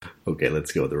Okay,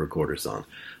 let's go. The recorder's on.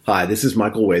 Hi, this is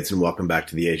Michael Waits, and welcome back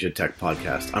to the Asia Tech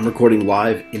Podcast. I'm recording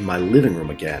live in my living room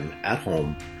again, at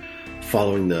home,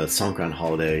 following the Songkran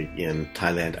holiday in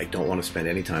Thailand. I don't want to spend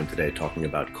any time today talking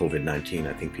about COVID-19.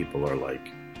 I think people are,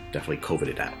 definitely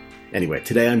COVIDed out. Anyway,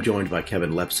 today I'm joined by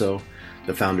Kevin Lepsoe,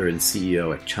 the founder and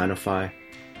CEO at Chinafy.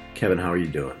 Kevin, how are you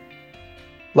doing?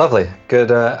 Lovely.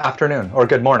 Good afternoon, or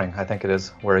good morning, I think it is,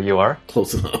 where you are.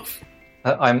 Close enough.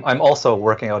 I'm also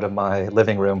working out of my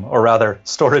living room, or rather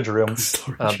storage room,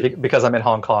 because I'm in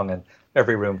Hong Kong and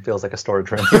every room feels like a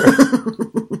storage room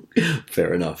here.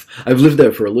 Fair enough. I've lived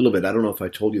there for a little bit. I don't know if I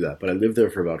told you that, but I lived there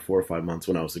for about 4 or 5 months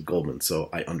when I was at Goldman, so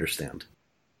I understand.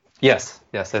 Yes.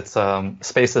 It's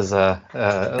space is a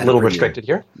little restricted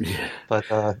here, but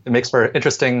it makes for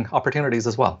interesting opportunities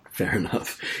as well. Fair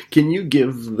enough. Can you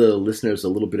give the listeners a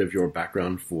little bit of your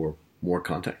background for more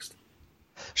context?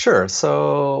 Sure.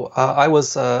 So I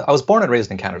was born and raised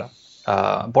in Canada.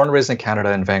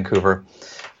 In Vancouver.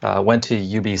 Went to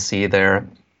UBC there,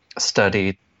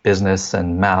 studied business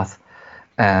and math,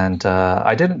 and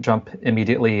I didn't jump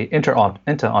immediately into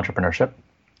entrepreneurship.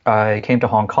 I came to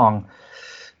Hong Kong,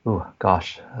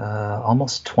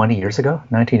 almost 20 years ago,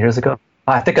 19 years ago.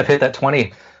 I think I've hit that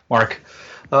 20 mark.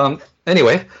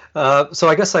 Anyway, so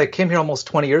I guess I came here almost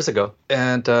 20 years ago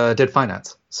and did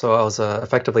finance. So I was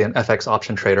effectively an FX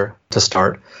option trader to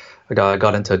start. I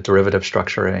got into derivative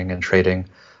structuring and trading.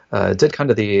 Did kind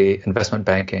of the investment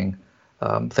banking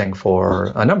thing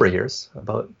for a number of years,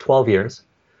 about 12 years.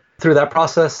 Through that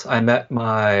process, I met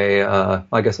my,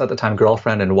 I guess at the time,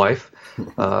 girlfriend and wife.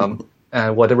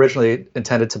 And what originally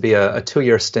intended to be a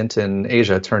 2-year stint in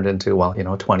Asia turned into,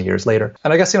 20 years later.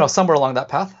 And I guess, somewhere along that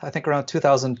path, I think around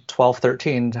 2012,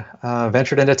 13,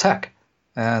 ventured into tech.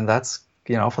 And that's,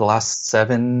 for the last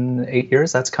 7-8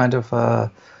 years, that's kind of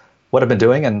what I've been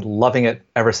doing and loving it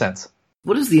ever since.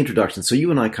 What is the introduction? So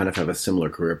you and I kind of have a similar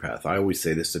career path. I always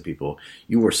say this to people.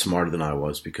 You were smarter than I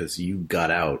was because you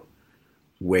got out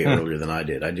way earlier than I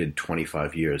did. I did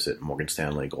 25 years at Morgan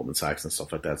Stanley, Goldman Sachs, and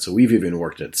stuff like that. So we've even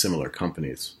worked at similar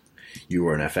companies. You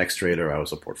were an FX trader. I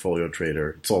was a portfolio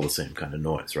trader. It's all the same kind of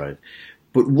noise, right?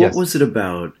 But what was it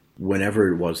about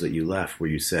whenever it was that you left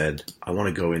where you said, I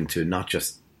want to go into not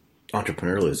just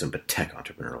entrepreneurialism, but tech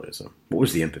entrepreneurialism? What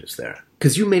was the impetus there?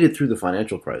 Because you made it through the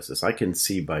financial crisis. I can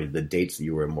see by the dates that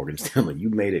you were at Morgan Stanley, you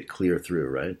made it clear through,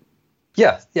 right?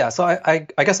 Yeah. So I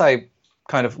guess I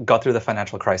kind of got through the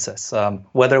financial crisis.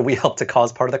 Whether we helped to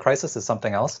cause part of the crisis is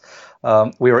something else.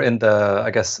 We were in the, I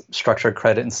guess, structured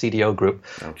credit and CDO group,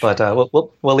 but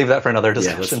we'll leave that for another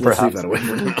discussion. Let's leave that away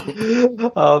for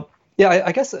now.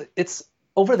 I guess it's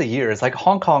over the years, like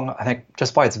Hong Kong, I think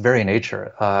just by its very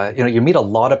nature, you meet a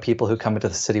lot of people who come into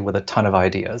the city with a ton of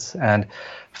ideas, and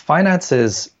finance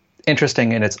is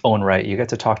interesting in its own right. You get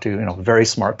to talk to, very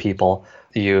smart people.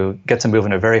 You get to move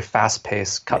in a very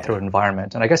fast-paced, cutthroat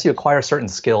environment. And I guess you acquire certain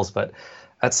skills, but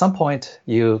at some point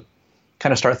you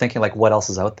kind of start thinking like, what else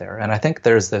is out there? And I think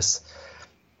there's this,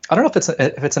 I don't know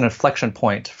if it's an inflection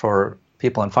point for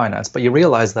people in finance, but you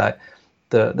realize that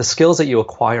the skills that you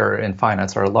acquire in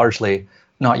finance are largely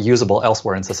not usable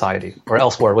elsewhere in society or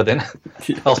elsewhere within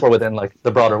like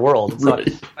the broader world. So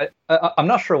right. I'm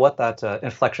not sure what that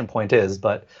inflection point is,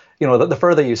 but the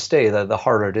further you stay, the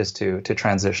harder it is to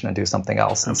transition and do something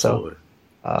else. Absolutely.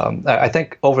 And so I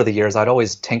think over the years, I'd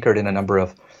always tinkered in a number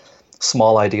of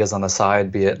small ideas on the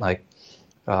side, be it like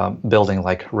building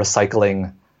like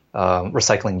recycling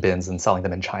bins and selling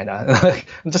them in China,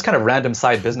 just kind of random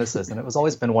side businesses. And it was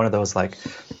always been one of those like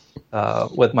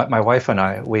with my wife and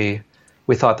I,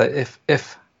 we thought that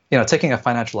if taking a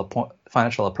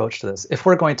financial approach to this, if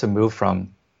we're going to move from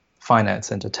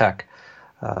finance into tech,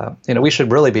 we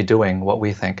should really be doing what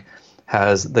we think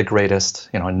has the greatest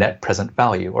net present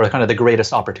value or kind of the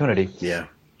greatest opportunity,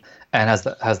 and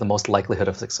has the most likelihood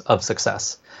of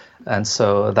success. And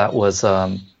so that was,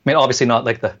 obviously not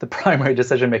like the primary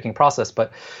decision making process,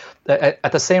 but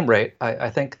at the same rate, I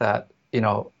think that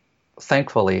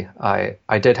thankfully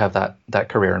I did have that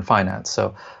career in finance.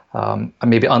 So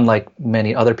maybe unlike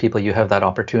many other people, you have that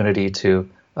opportunity to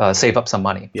save up some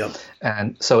money. Yep.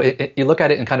 And so you look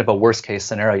at it in kind of a worst case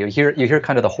scenario. You hear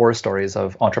kind of the horror stories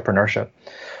of entrepreneurship,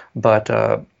 but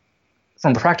from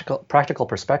a practical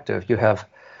perspective, you have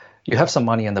some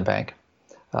money in the bank,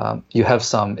 you have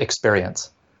some experience,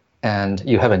 and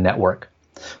you have a network.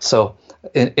 So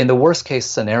in the worst case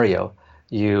scenario,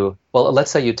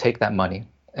 let's say you take that money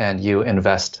and you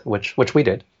invest, which we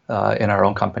did. In our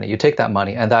own company, you take that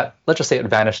money and that, let's just say it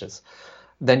vanishes,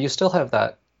 then you still have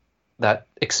that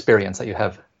experience that you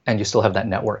have, and you still have that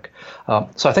network.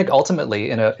 So I think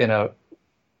ultimately in a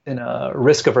in a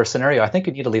risk-averse scenario, I think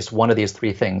you need at least one of these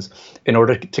three things in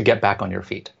order to get back on your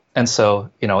feet. And so,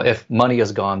 if money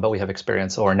is gone, but we have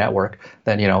experience or network,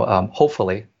 then,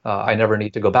 hopefully, I never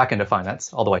need to go back into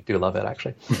finance, although I do love it,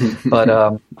 actually.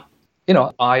 But,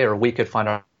 we could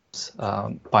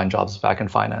find jobs back in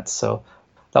finance. So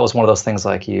that was one of those things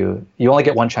like you only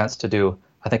get one chance to do,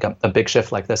 I think, a big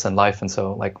shift like this in life. And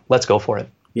so, like, let's go for it.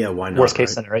 Yeah, why not? Worst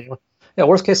case scenario. Yeah,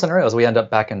 worst case scenario is we end up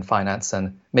back in finance,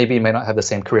 and maybe you may not have the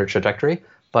same career trajectory,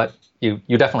 but you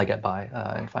definitely get by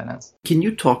in finance. Can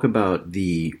you talk about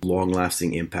the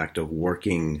long-lasting impact of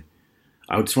working,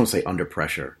 I would just want to say under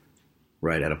pressure,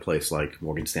 right, at a place like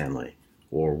Morgan Stanley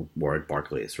or at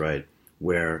Barclays, right,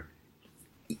 where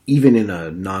even in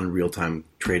a non-real-time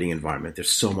trading environment,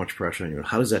 there's so much pressure on you.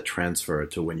 How does that transfer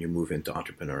to when you move into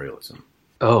entrepreneurialism?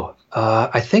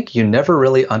 I think you never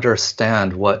really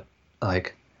understand what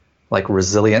like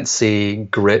resiliency,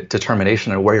 grit,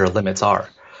 determination, and where your limits are.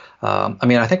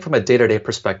 I think from a day-to-day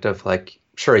perspective, like,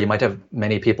 sure, you might have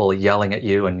many people yelling at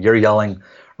you and you're yelling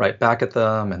right back at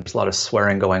them, and there's a lot of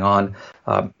swearing going on.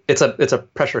 It's a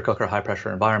pressure cooker, high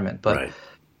pressure environment. But right.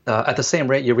 At the same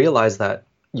rate, you realize that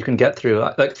you can get through,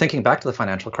 like thinking back to the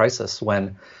financial crisis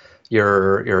when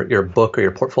your book or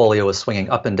your portfolio is swinging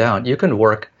up and down, you can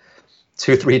work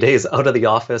 2-3 days out of the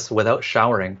office without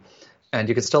showering, and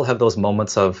you can still have those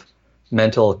moments of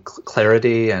mental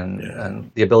clarity and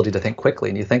the ability to think quickly.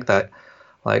 And you think that,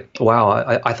 like,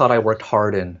 wow, I thought I worked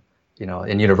hard in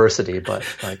university,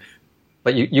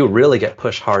 but you really get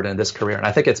pushed hard in this career. And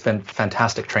I think it's been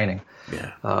fantastic training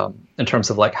in terms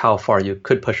of like how far you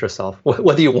could push yourself.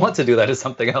 Whether you want to do that is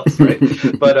something else, right?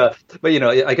 but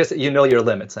I guess your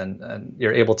limits, and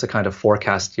you're able to kind of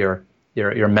forecast your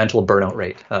mental burnout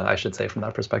rate, I should say, from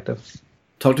that perspective.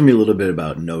 Talk to me a little bit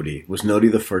about Noti. Was Noti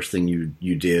the first thing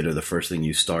you did, or the first thing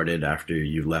you started after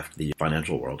you left the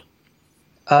financial world?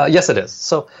 Yes, it is.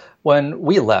 So when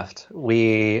we left,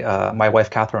 my wife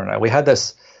Catherine and I, we had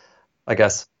this, I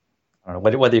guess, I don't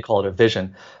know whether you call it a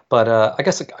vision, but I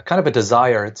guess a kind of a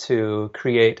desire to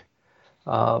create,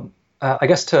 I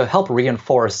guess, to help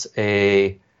reinforce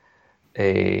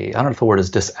I don't know if the word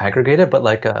is disaggregated, but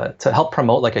like to help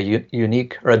promote like a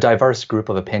unique or a diverse group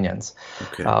of opinions.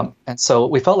 Okay. And so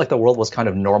we felt like the world was kind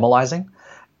of normalizing,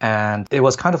 and it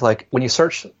was kind of like when I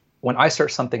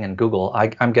search something in Google,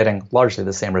 I'm getting largely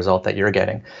the same result that you're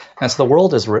getting. And so the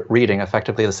world is reading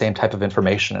effectively the same type of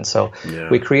information. And so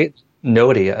we create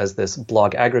Noti as this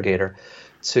blog aggregator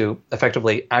to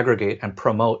effectively aggregate and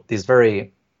promote these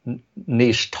very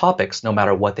niche topics, no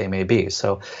matter what they may be.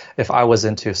 So if I was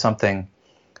into something,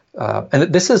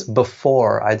 and this is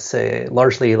before, I'd say,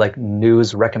 largely like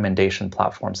news recommendation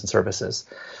platforms and services.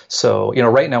 So,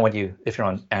 right now if you're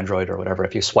on Android or whatever,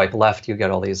 if you swipe left, you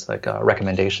get all these like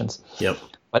recommendations. Yep.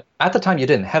 But at the time you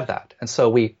didn't have that. And so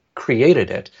we created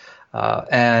it,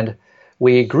 and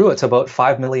we grew it to about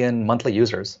 5 million monthly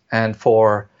users. And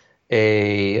for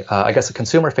a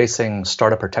consumer-facing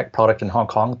startup or tech product in Hong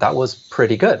Kong, that was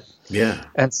pretty good. Yeah.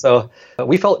 And so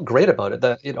we felt great about it.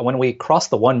 That when we crossed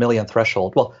the 1 million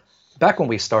threshold, well, back when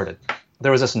we started,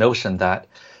 there was this notion that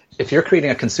if you're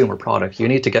creating a consumer product, you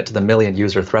need to get to the 1 million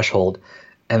user threshold,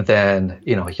 and then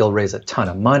you'll raise a ton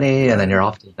of money, and then you're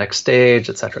off to the next stage,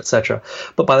 et cetera, et cetera.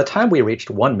 But by the time we reached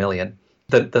 1 million,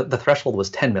 the threshold was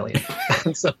 10 million.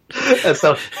 and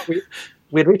so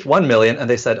we'd reached 1 million, and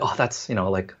they said, oh, that's,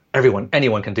 like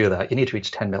anyone can do that. You need to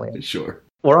reach 10 million. Sure.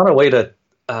 We're on our way to,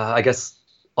 I guess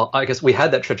we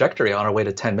had that trajectory on our way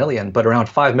to 10 million, but around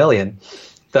 5 million,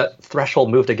 that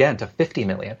threshold moved again to 50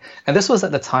 million. And this was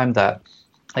at the time that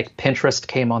like Pinterest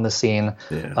came on the scene,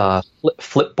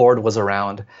 Flipboard was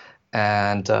around,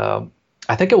 and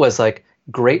I think it was like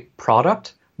great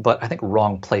product, but I think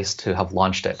wrong place to have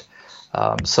launched it.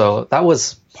 So that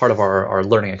was part of our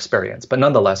learning experience. But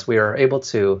nonetheless, we were able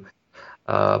to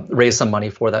raise some money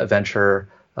for that venture,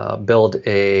 build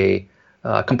a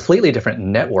completely different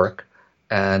network,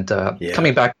 and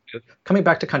coming back to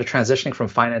kind of transitioning from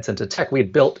finance into tech, we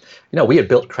had built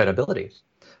credibility.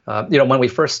 When we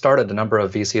first started, a number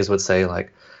of VCs would say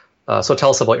like, so tell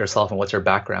us about yourself and what's your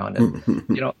background,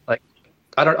 and like,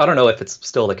 I don't know if it's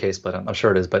still the case, but I'm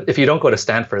sure it is. But if you don't go to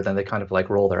Stanford, then they kind of like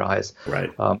roll their eyes. Right.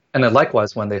 And then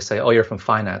likewise, when they say, "Oh, you're from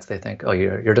finance," they think, "Oh,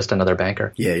 you're just another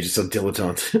banker." Yeah, you're just a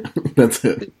dilettante. That's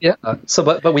it. Yeah.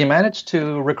 But we managed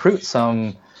to recruit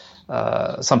some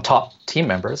top team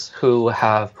members who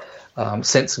have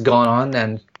since gone on,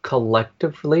 and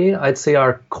collectively, I'd say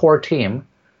our core team.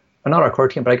 Not our core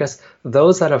team, but I guess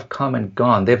those that have come and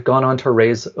gone, they've gone on to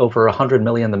raise over 100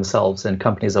 million themselves in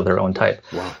companies of their own type.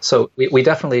 Wow. So we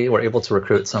definitely were able to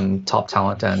recruit some top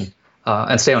talent, and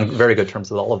and stay on very good terms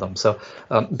with all of them. So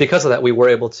because of that, we were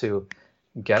able to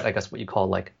get, I guess, what you call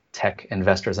like tech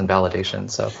investors and validation.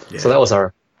 So that was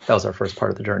our first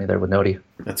part of the journey there with Noti.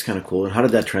 That's kind of cool. And how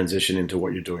did that transition into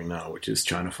what you're doing now, which is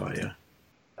Chinafy? Yeah.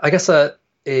 I guess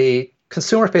a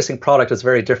consumer-facing product is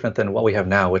very different than what we have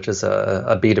now, which is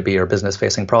a B2B or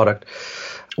business-facing product.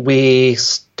 We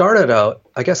started out,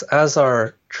 I guess, as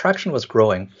our traction was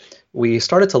growing, we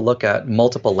started to look at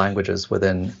multiple languages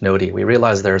within Noti. We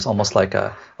realized there's almost like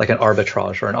an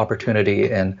arbitrage or an opportunity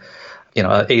in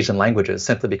Asian languages,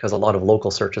 simply because a lot of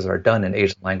local searches are done in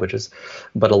Asian languages,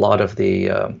 but a lot of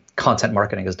the content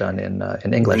marketing is done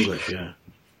in English.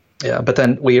 Yeah. But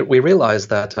then we realized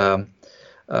that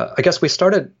I guess we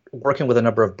started working with a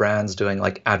number of brands doing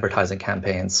like advertising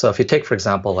campaigns. So if you take, for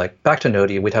example, like back to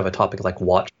Noti, we'd have a topic like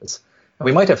watches. And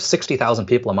we might have 60,000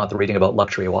 people a month reading about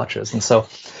luxury watches. And so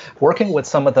working with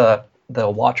some of the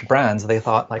watch brands, they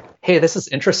thought like, hey, this is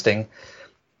interesting,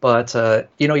 but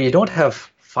you don't have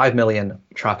 5 million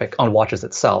traffic on watches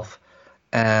itself.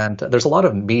 And there's a lot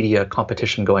of media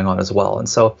competition going on as well. And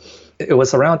so it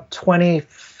was around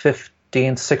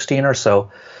 2015, 16 or so,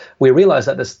 we realized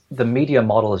that the media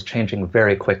model is changing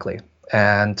very quickly.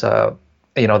 And,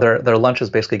 their lunch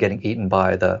is basically getting eaten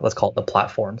by let's call it the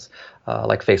platforms,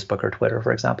 like Facebook or Twitter,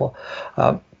 for example.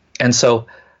 And so,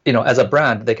 as a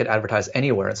brand, they could advertise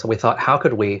anywhere. And so we thought, how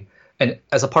could we, and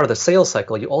as a part of the sales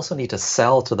cycle, you also need to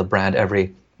sell to the brand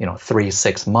every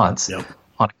 3-6 months on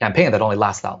a campaign that only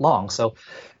lasts that long. So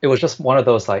it was just one of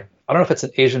those, like, I don't know if it's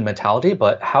an Asian mentality,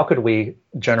 but how could we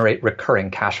generate recurring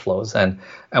cash flows? And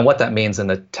what that means in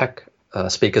the tech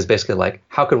speak is basically like,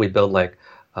 how could we build like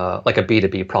a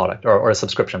B2B product or a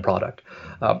subscription product?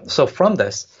 So from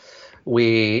this,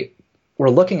 we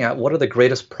were looking at what are the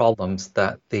greatest problems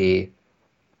that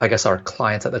our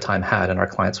clients at the time had, and our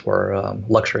clients were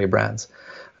luxury brands.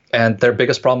 And their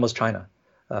biggest problem was China.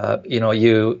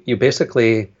 You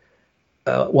basically,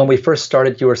 when we first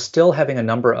started, you were still having a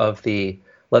number of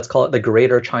let's call it the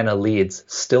greater China leads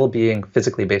still being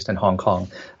physically based in Hong Kong.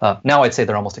 Now I'd say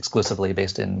they're almost exclusively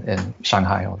based in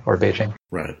Shanghai or Beijing.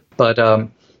 Right. But,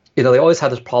 they always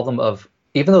had this problem of,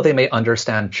 even though they may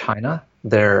understand China,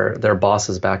 their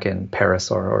bosses back in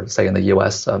Paris or say in the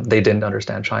US, they didn't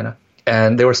understand China.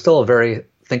 And they were still very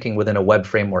thinking within a web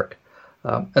framework.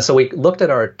 And so we looked at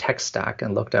our tech stack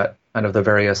and looked at kind of the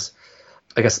various,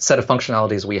 I guess, set of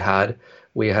functionalities we had.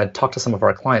 We had talked to some of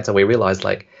our clients and we realized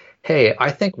like, hey, I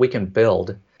think we can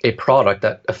build a product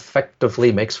that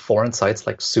effectively makes foreign sites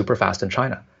like super fast in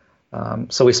China.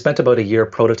 So we spent about a year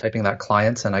prototyping that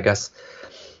client, and I guess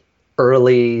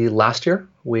early last year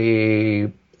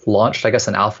we launched, I guess,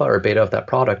 an alpha or beta of that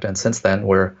product, and since then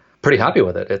we're pretty happy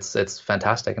with it. It's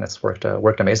fantastic and it's worked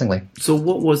amazingly. So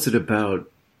what was it about?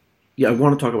 Yeah, I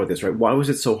want to talk about this, right? Why was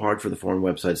it so hard for the foreign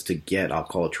websites to get, I'll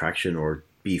call it traction or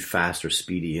be fast or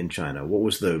speedy in China? What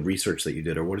was the research that you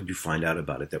did, or what did you find out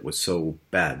about it that was so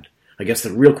bad? I guess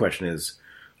the real question is,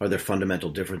 are there fundamental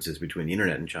differences between the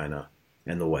internet in China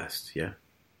and the West? Yeah.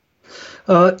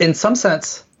 In some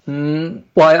sense,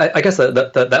 I guess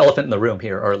the elephant in the room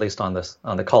here, or at least on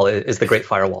the call, is the Great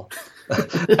Firewall.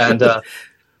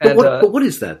 But what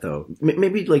is that, though?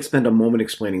 Maybe like spend a moment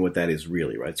explaining what that is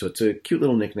really, right? So it's a cute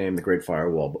little nickname, the Great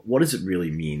Firewall, but what does it really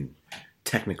mean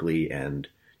technically and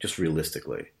just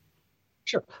realistically?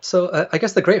 Sure. So I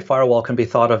guess the Great Firewall can be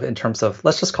thought of in terms of,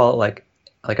 let's just call it like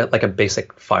a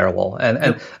basic firewall.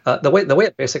 And the way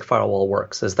a basic firewall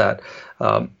works is that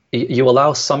you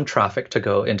allow some traffic to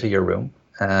go into your room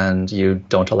and you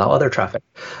don't allow other traffic.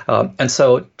 And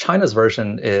so China's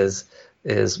version is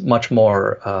much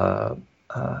more,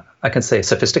 I can say,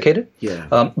 sophisticated.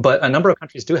 Yeah. But a number of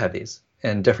countries do have these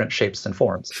in different shapes and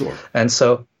forms. Sure. And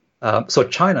so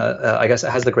China, I guess, it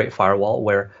has the Great Firewall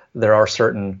where there are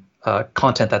certain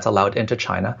content that's allowed into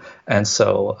China. And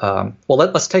so,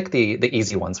 let's take the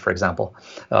easy ones, for example,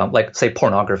 like say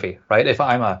pornography, right? If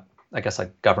I'm a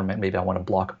government, maybe I want to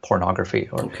block pornography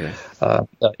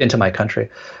into my country.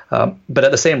 But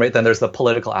at the same rate, then there's the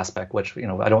political aspect, which,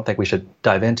 I don't think we should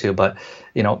dive into, but,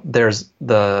 there's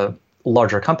the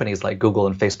larger companies like Google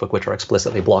and Facebook, which are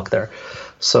explicitly blocked there.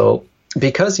 So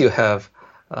because you have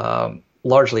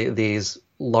largely these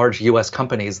large U.S.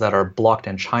 companies that are blocked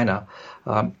in China,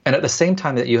 and at the same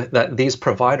time that these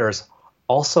providers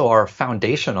also are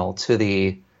foundational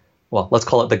to let's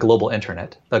call it the global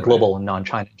internet, the global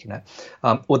non-China internet.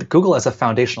 With Google as a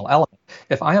foundational element,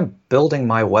 if I am building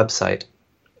my website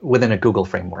within a Google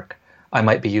framework, I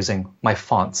might be using my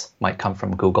fonts might come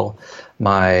from Google,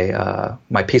 my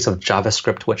piece of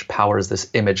JavaScript which powers this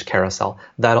image carousel,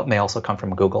 that may also come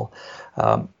from Google.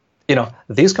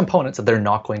 These components, they're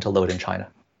not going to load in China.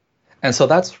 And so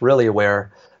that's really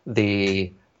where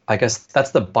I guess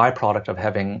that's the byproduct of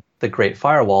having the Great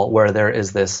Firewall, where there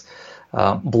is this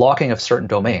blocking of certain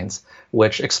domains,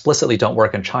 which explicitly don't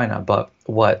work in China. But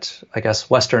what I guess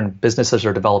Western businesses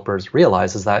or developers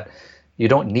realize is that you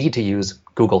don't need to use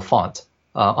Google font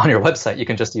on your website. You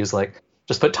can just use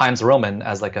just put Times Roman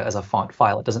as as a font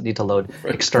file. It doesn't need to load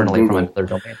externally from another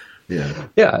domain.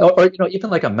 Yeah. Or even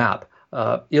like a map.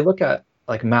 You look at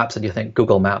like maps and you think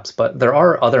Google Maps, but there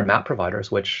are other map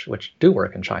providers which do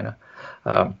work in China.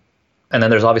 And then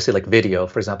there's obviously like video,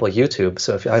 for example, YouTube.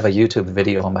 So if I have a YouTube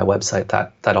video on my website,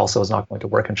 that also is not going to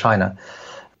work in China.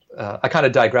 I kind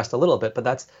of digressed a little bit, but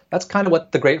that's kind of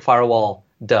what the Great Firewall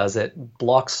does. It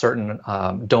blocks certain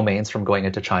domains from going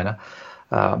into China.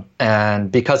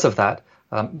 And because of that,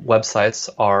 websites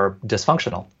are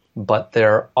dysfunctional, but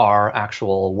there are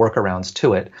actual workarounds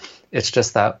to it. It's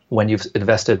just that when you've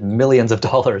invested millions of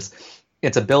dollars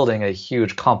into building a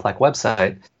huge complex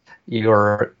website,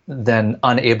 you're then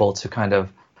unable to kind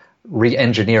of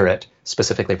re-engineer it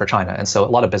specifically for China. And so a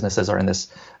lot of businesses are in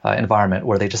this environment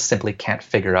where they just simply can't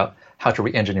figure out how to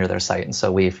re-engineer their site. And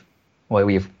so we've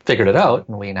figured it out,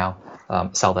 and we now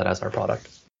sell that as our product.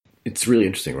 It's really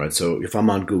interesting, right? So if I'm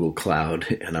on Google Cloud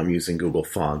and I'm using Google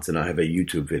Fonts and I have a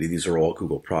YouTube video, these are all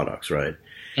Google products, right?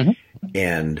 Mm-hmm.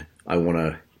 And I want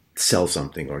to sell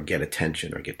something or get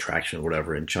attention or get traction or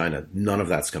whatever in China, none of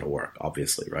that's going to work,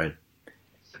 obviously, right?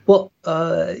 Well,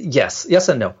 yes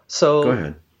and no. So go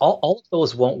ahead. All of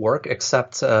those won't work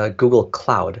except Google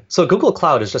Cloud. So Google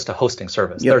Cloud is just a hosting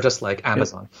service. Yep. They're just like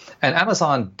Amazon. Yep. And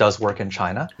Amazon does work in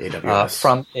China.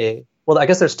 AWS. Well, I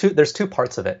guess there's two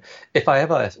parts of it. If I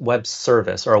have a web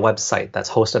service or a website that's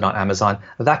hosted on Amazon,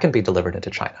 that can be delivered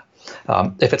into China.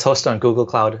 If it's hosted on Google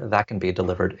Cloud, that can be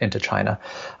delivered into China.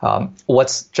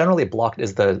 What's generally blocked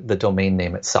is the domain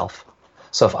name itself.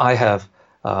 So if I have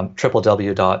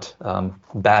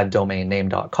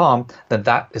www.baddomainname.com, then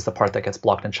that is the part that gets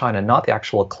blocked in China, not the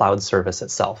actual cloud service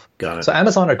itself. Got it. So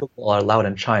Amazon or Google are allowed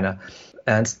in China,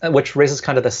 and which raises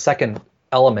kind of the second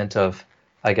element of,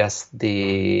 I guess,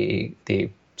 the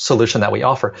solution that we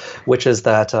offer, which is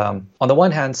that on the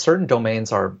one hand, certain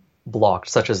domains are blocked,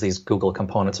 such as these Google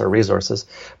components or resources.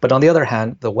 But on the other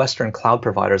hand, the Western cloud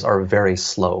providers are very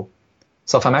slow.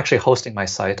 So if I'm actually hosting my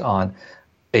site on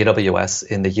AWS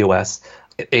in the US,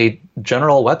 a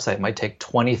general website might take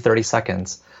 20, 30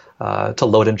 seconds to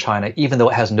load in China, even though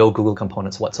it has no Google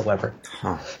components whatsoever.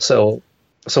 Huh. So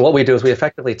what we do is we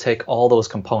effectively take all those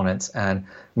components and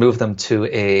move them to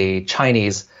a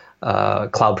Chinese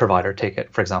cloud provider. Take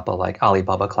it, for example, like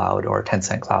Alibaba Cloud or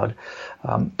Tencent Cloud.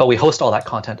 But we host all that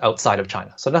content outside of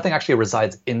China. So nothing actually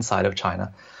resides inside of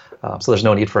China. So there's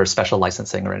no need for special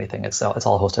licensing or anything. It's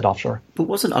all hosted offshore. But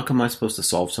wasn't Akamai supposed to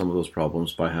solve some of those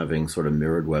problems by having sort of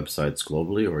mirrored websites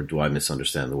globally, or do I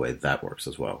misunderstand the way that works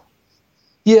as well?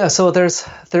 Yeah, so there's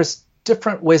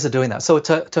different ways of doing that. So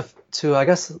to I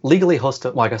guess legally host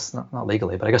I guess not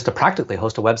legally, but I guess to practically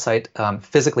host a website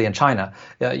physically in China,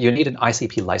 you need an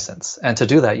ICP license, and to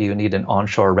do that you need an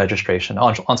onshore registration,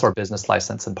 onshore business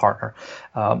license and partner.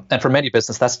 And for many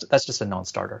businesses, that's just a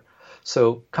non-starter.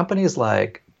 So companies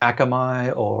like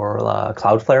Akamai or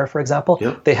Cloudflare, for example,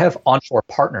 yep. They have onshore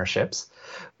partnerships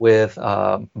with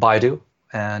Baidu,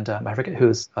 and I forget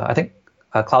who's. I think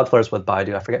Cloudflare's with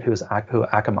Baidu. I forget who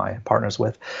Akamai partners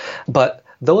with, but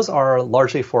those are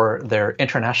largely for their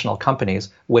international companies,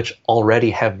 which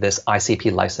already have this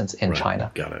ICP license in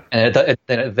China. Got it. And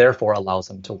it therefore allows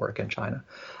them to work in China.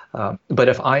 But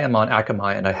if I am on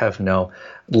Akamai and I have no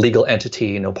legal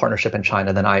entity, no partnership in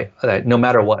China, then I no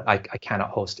matter what, I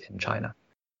cannot host in China.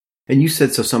 And you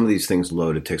said, so some of these things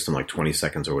load, it takes them like 20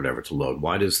 seconds or whatever to load.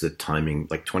 Why does the timing,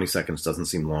 like 20 seconds doesn't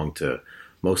seem long to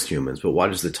most humans, but why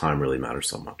does the time really matter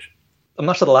so much? I'm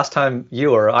not sure the last time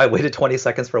you or I waited 20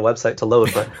 seconds for a website to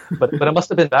load, but it must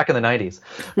have been back in the 90s.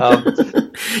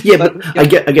 Yeah, but I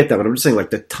get that, but I'm just saying,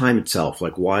 like, the time itself,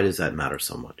 like, why does that matter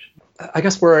so much? I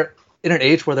guess we're in an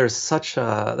age where there's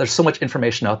so much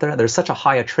information out there. There's such a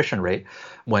high attrition rate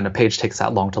when a page takes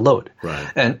that long to load.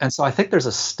 Right. And so I think there's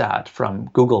a stat from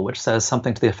Google which says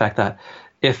something to the effect that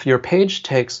if your page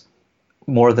takes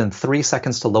more than 3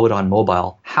 seconds to load on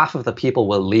mobile, half of the people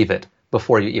will leave it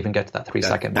before you even get to that 3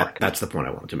 second mark. That's the point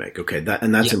I wanted to make. Okay,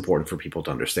 that's important for people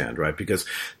to understand, right? Because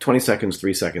 20 seconds,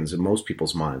 3 seconds in most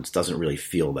people's minds doesn't really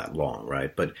feel that long,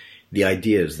 right? But the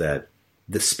idea is that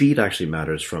the speed actually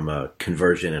matters from a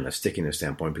conversion and a stickiness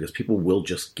standpoint, because people will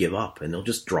just give up and they'll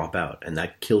just drop out, and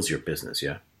that kills your business,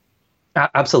 yeah?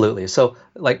 Absolutely. So,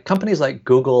 like companies like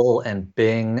Google and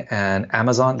Bing and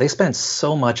Amazon, they spend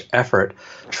so much effort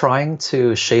trying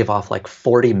to shave off like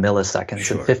 40 milliseconds and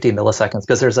Sure. 50 milliseconds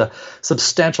because there's a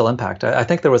substantial impact. I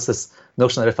think there was this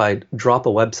notion that if I drop a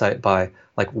website by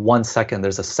like 1 second,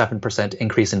 there's a 7%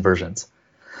 increase in versions.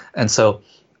 And so,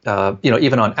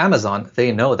 even on Amazon,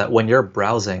 they know that when you're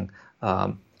browsing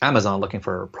Amazon looking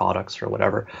for products or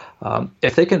whatever,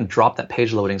 if they can drop that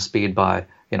page loading speed by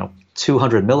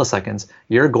 200 milliseconds,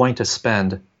 you're going to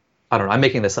spend, I don't know, I'm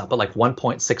making this up, but like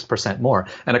 1.6% more.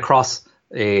 And across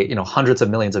hundreds of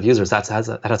millions of users, that has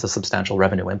a substantial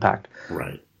revenue impact.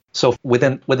 Right. So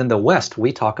within the West,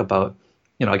 we talk about,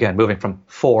 again, moving from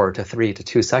 4 to 3 to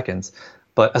 2 seconds.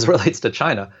 But as it relates to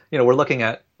China, we're looking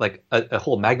at like a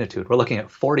whole magnitude. We're looking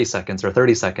at 40 seconds or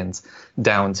 30 seconds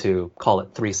down to call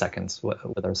it 3 seconds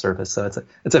with our service. So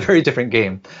it's a very different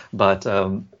game, but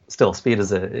still, speed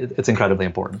it's incredibly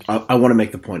important. I want to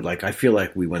make the point, like, I feel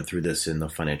like we went through this in the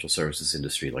financial services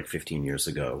industry like 15 years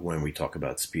ago when we talk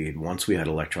about speed. Once we had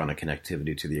electronic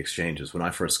connectivity to the exchanges, when I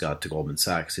first got to Goldman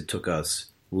Sachs, it took us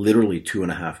literally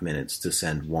 2.5 minutes to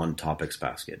send one topics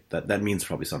basket. That means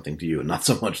probably something to you and not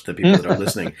so much to people that are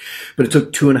listening, but it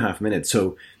took 2.5 minutes.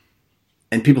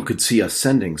 And people could see us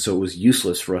sending, so it was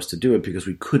useless for us to do it because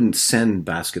we couldn't send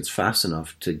baskets fast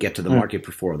enough to get to the market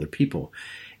before other people.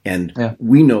 And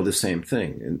we know the same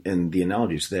thing, and the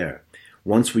analogy's there.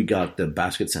 Once we got the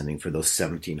basket sending for those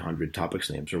 1,700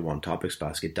 topics names or one topics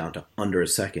basket down to under a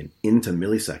second, into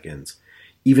milliseconds,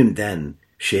 even then,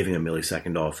 shaving a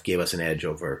millisecond off gave us an edge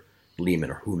over Lehman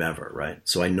or whomever, right?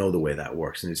 So I know the way that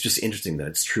works, and it's just interesting that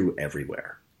it's true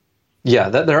everywhere. Yeah,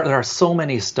 there are so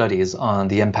many studies on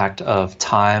the impact of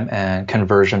time and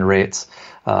conversion rates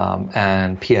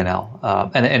and P&L.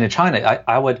 And in China,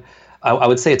 I would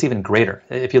say it's even greater.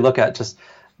 If you look at just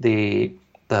the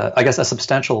I guess a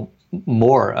substantial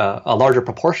a larger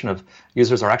proportion of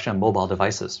users are actually on mobile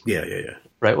devices. Yeah.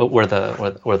 Right, where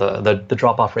the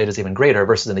drop-off rate is even greater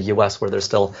versus in the U.S. where there's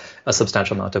still a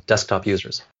substantial amount of desktop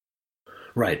users.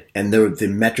 Right, and the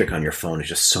metric on your phone is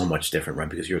just so much different, right?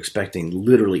 Because you're expecting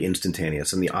literally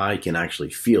instantaneous, and the eye can actually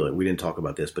feel it. We didn't talk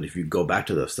about this, but if you go back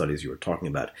to those studies you were talking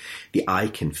about, the eye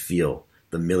can feel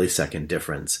the millisecond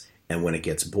difference, and when it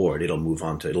gets bored, it'll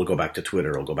go back to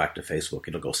Twitter, it'll go back to Facebook,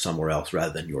 it'll go somewhere else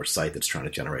rather than your site that's trying to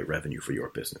generate revenue for your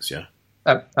business, yeah?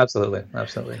 Absolutely.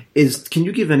 Can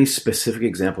you give any specific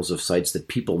examples of sites that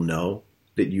people know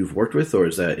that you've worked with, or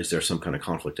is there some kind of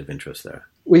conflict of interest there?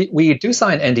 We do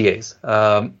sign NDAs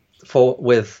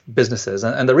with businesses,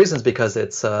 and the reason is because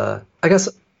it's I guess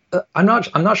I'm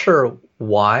not sure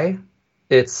why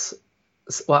it's.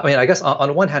 Well, I mean, I guess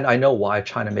on one hand, I know why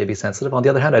China may be sensitive. On the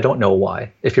other hand, I don't know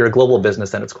why. If you're a global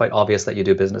business, then it's quite obvious that you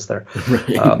do business there.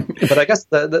 Right. But I guess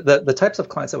the types of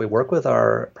clients that we work with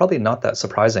are probably not that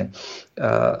surprising.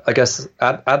 I guess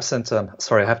absent,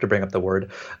 sorry, I have to bring up the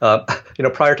word,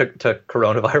 prior to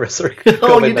coronavirus or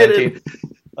COVID-19.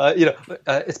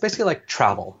 It's basically like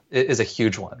travel is a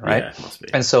huge one, right? Yeah, it must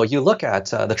be. And so you look at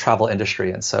the travel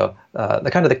industry, and so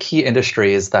the key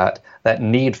industries that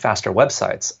need faster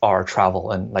websites are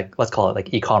travel and let's call it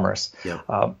like e-commerce.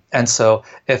 Yeah. And so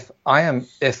if a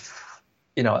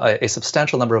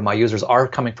substantial number of my users are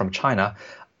coming from China,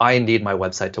 I need my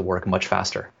website to work much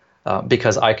faster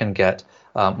because I can get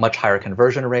much higher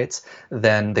conversion rates.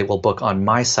 Then they will book on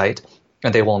my site,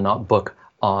 and they will not book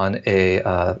on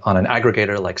an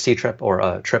aggregator like Ctrip or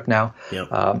TripNow.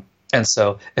 Yep. And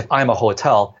so if I'm a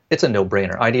hotel, it's a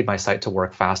no-brainer. I need my site to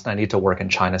work fast, and I need to work in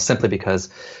China simply because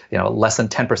less than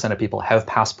 10% of people have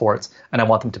passports, and I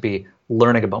want them to be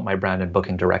learning about my brand and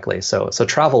booking directly. So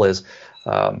travel is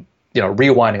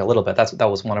rewinding a little bit. That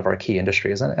was one of our key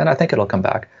industries, and I think it'll come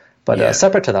back. But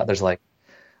separate to that, there's like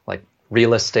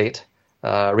real estate.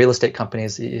 Real estate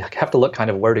companies, you have to look kind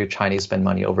of where do Chinese spend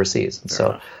money overseas. And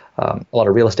so a lot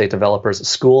of real estate developers,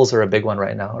 schools are a big one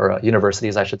right now, or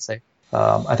universities, I should say.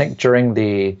 I think during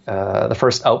the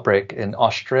first outbreak in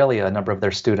Australia, a number of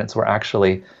their students were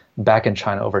actually back in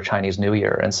China over Chinese New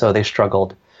Year, and so they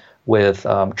struggled with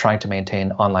trying to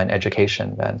maintain online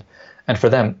education. And for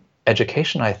them,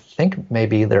 education, I think, may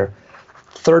be their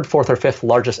third, fourth, or fifth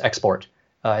largest export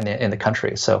in the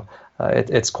country. So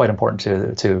it's quite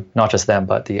important to not just them,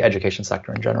 but the education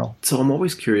sector in general. So I'm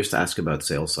always curious to ask about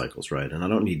sales cycles, right? And I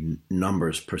don't need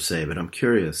numbers per se, but I'm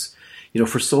curious.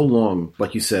 For so long,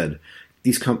 like you said,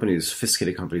 these companies,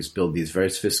 sophisticated companies, build these very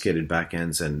sophisticated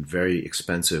backends and very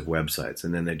expensive websites,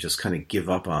 and then they just kind of give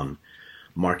up on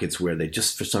markets where they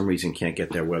just, for some reason, can't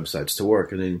get their websites to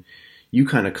work. And then you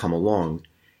kind of come along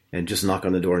and just knock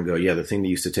on the door and go, yeah, the thing that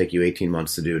used to take you 18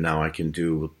 months to do, now I can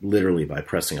do literally by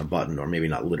pressing a button, or maybe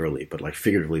not literally, but like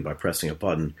figuratively by pressing a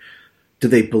button. Do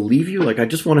they believe you? Like, I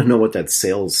just want to know what that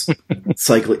sales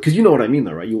cycle, because you know what I mean,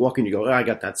 though, right? You walk in, you go, oh, I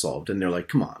got that solved. And they're like,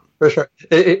 come on. For sure.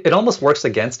 It almost works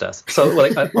against us. So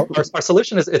like our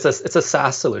solution is it's a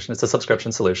SaaS solution. It's a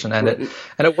subscription solution, and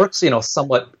it works,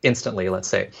 somewhat instantly, let's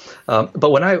say.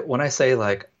 But when I say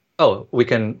like, oh, we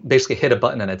can basically hit a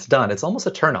button and it's done, it's almost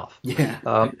a turnoff.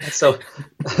 Yeah. So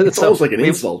it's almost like an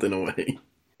insult in a way.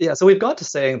 Yeah. So we've got to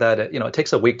saying that it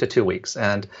takes a week to 2 weeks,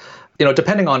 and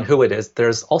depending on who it is,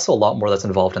 there's also a lot more that's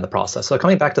involved in the process. So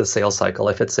coming back to the sales cycle,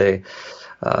 if it's a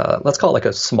let's call it like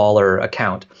a smaller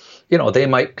account, they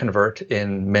might convert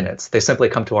in minutes. They simply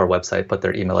come to our website, put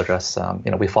their email address,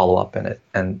 we follow up in it,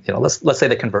 and let's say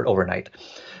they convert overnight.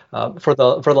 For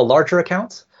the larger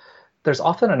accounts, there's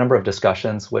often a number of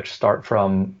discussions which start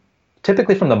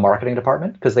typically from the marketing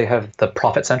department, because they have the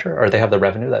profit center, or they have the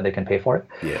revenue that they can pay for it.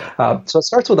 Yeah. So it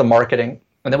starts with the marketing,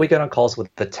 and then we get on calls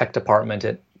with the tech department.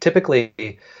 It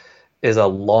typically is a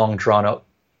long, drawn-out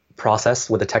process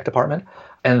with the tech department,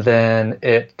 and then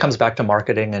it comes back to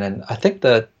marketing, and then I think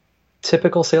the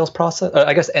typical sales process,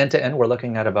 I guess end to end, we're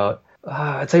looking at about,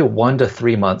 I'd say 1 to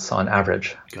 3 months on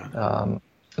average. The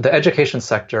education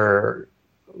sector,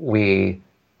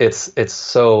 it's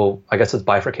so, I guess it's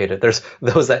bifurcated. There's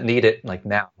those that need it like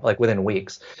now, like within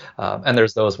weeks, and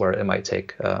there's those where it might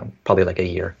take probably like a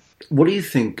year. What do you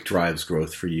think drives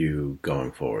growth for you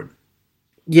going forward?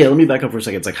 Yeah, let me back up for a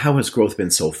second. It's like, how has growth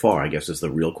been so far, I guess, is the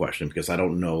real question, because I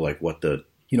don't know like what the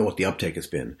uptake has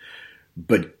been.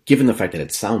 But given the fact that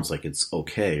it sounds like it's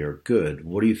okay or good,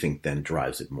 what do you think then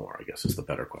drives it more, I guess, is the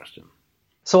better question.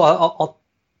 So I'll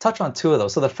touch on two of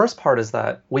those. So the first part is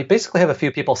that we basically have a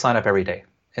few people sign up every day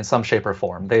in some shape or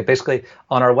form. They basically,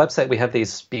 on our website, we have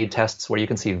these speed tests where you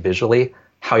can see visually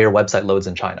how your website loads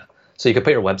in China. So you can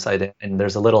put your website in, and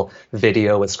there's a little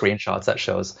video with screenshots that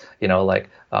shows,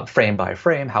 frame by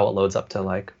frame, how it loads up to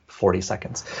like 40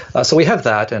 seconds. So we have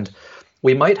that, and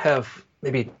we might have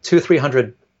maybe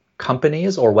 200-300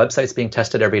 companies or websites being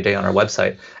tested every day on our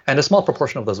website, and a small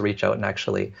proportion of those reach out and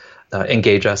actually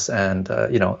engage us, and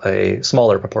a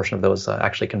smaller proportion of those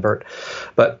actually convert.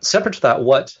 But separate to that,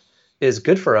 what is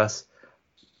good for us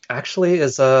actually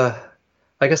is, I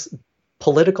guess,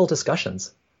 political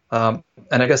discussions, and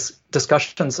I guess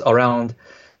discussions around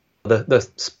the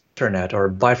internet or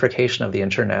bifurcation of the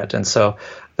internet. And so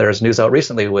there's news out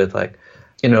recently with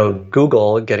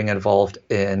Google getting involved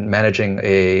in managing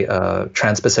a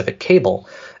trans-Pacific cable.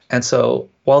 And so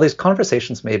while these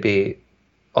conversations may be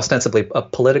ostensibly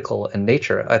political in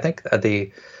nature, I think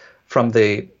from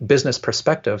the business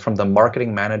perspective, from the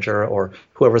marketing manager or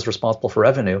whoever's responsible for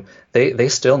revenue, they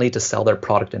still need to sell their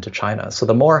product into China. So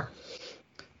the more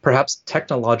perhaps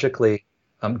technologically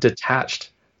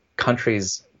detached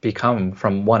countries become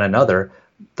from one another,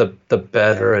 the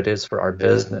better it is for our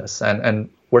business. And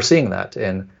we're seeing that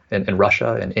in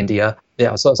Russia and India.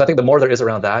 Yeah, so I think the more there is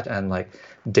around that, and like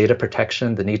data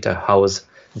protection, the need to house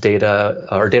data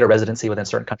or data residency within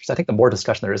certain countries, I think the more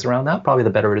discussion there is around that, probably the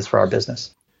better it is for our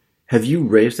business. Have you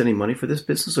raised any money for this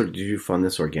business, or did you fund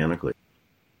this organically?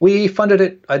 We funded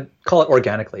it, I'd call it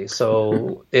organically.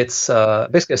 So it's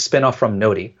basically a spinoff from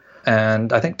Noti.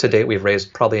 And I think to date we've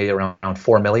raised probably around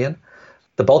 $4 million.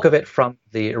 The bulk of it from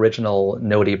the original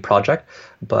Noti project,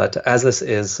 but as this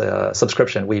is a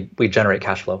subscription, we generate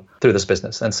cash flow through this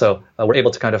business, and so we're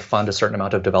able to kind of fund a certain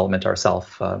amount of development ourselves.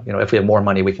 If we have more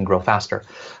money, we can grow faster,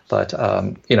 but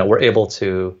we're able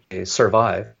to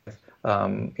survive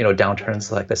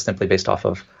downturns like this simply based off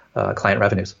of client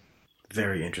revenues.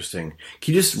 Very interesting.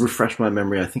 Can you just refresh my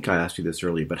memory? I think I asked you this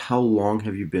earlier, but how long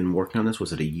have you been working on this?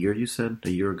 Was it a year, you said?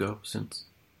 A year ago since?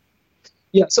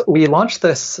 Yeah, so we launched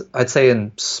this, I'd say,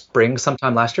 in spring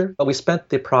sometime last year, but we spent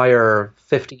the prior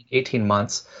 15, 18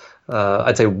 months,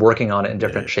 I'd say, working on it in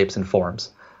different shapes and forms.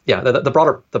 Yeah,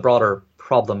 the broader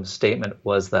problem statement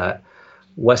was that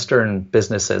Western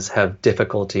businesses have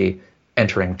difficulty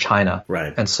entering China.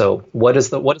 Right. And so what is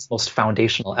the most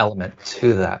foundational element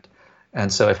to that?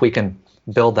 And so if we can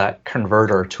build that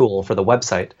converter tool for the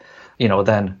website,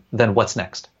 then what's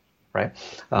next? Right.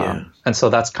 And so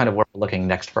that's kind of where we're looking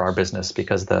next for our business,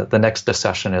 because the next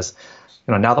discussion is,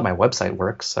 now that my website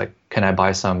works, like, can I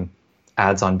buy some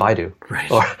ads on Baidu?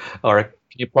 Right. Or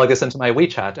can you plug this into my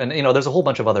WeChat? And, there's a whole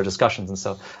bunch of other discussions. And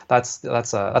so that's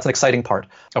an exciting part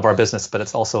of our business, but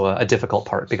it's also a difficult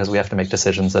part because we have to make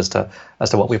decisions as to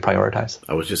what we prioritize.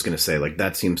 I was just going to say,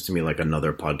 that seems to me like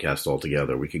another podcast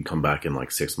altogether. We could come back in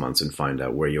 6 months and find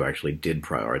out where you actually did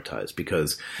prioritize,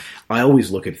 because I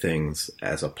always look at things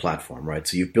as a platform, right?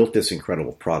 So you've built this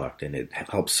incredible product and it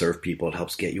helps serve people. It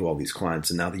helps get you all these clients.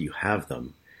 And now that you have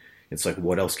them, it's like,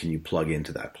 what else can you plug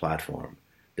into that platform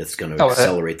that's going to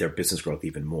accelerate their business growth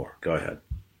even more? Go ahead.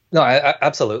 No,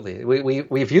 absolutely.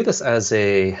 We view this as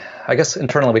I guess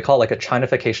internally we call it like a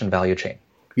Chinification value chain.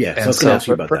 Yeah, so I And was going to so ask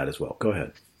you about that as well. Go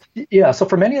ahead. yeah, so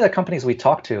for many of the companies we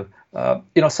talk to,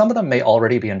 some of them may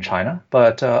already be in China,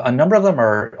 but a number of them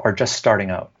are just starting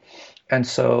out. And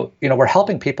so, we're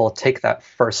helping people take that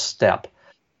first step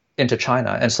into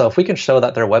China. And so if we can show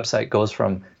that their website goes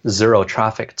from 0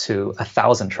 traffic to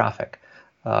 1,000 traffic,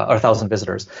 or 1,000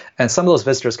 visitors, and some of those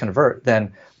visitors convert,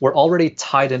 then we're already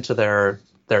tied into their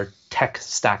tech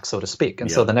stack, so to speak.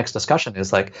 And so the next discussion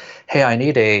is like, hey, I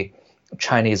need a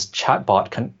Chinese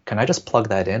chatbot. Can I just plug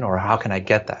that in, or how can I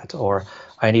get that? Or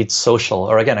I need social,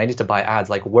 or again, I need to buy ads.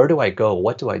 Like, where do I go?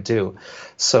 What do I do?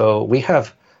 So we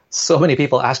have so many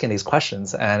people asking these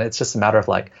questions, and it's just a matter of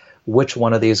like, which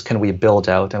one of these can we build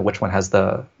out, and which one has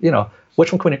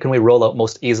which one can we roll out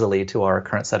most easily to our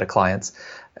current set of clients,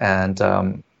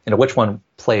 and which one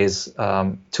plays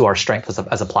to our strength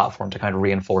as a platform to kind of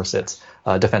reinforce its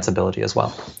defensibility as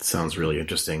well. Sounds really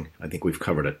interesting. I think we've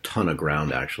covered a ton of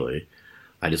ground, actually.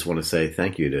 I just want to say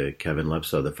thank you to Kevin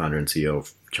Lepsoe, the founder and CEO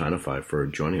of Chinafy, for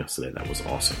joining us today. That was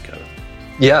awesome, Kevin.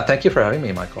 Yeah, thank you for having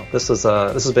me, Michael. This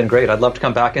has been great. I'd love to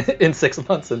come back in 6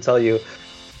 months and tell you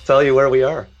where we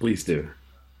are. Please do.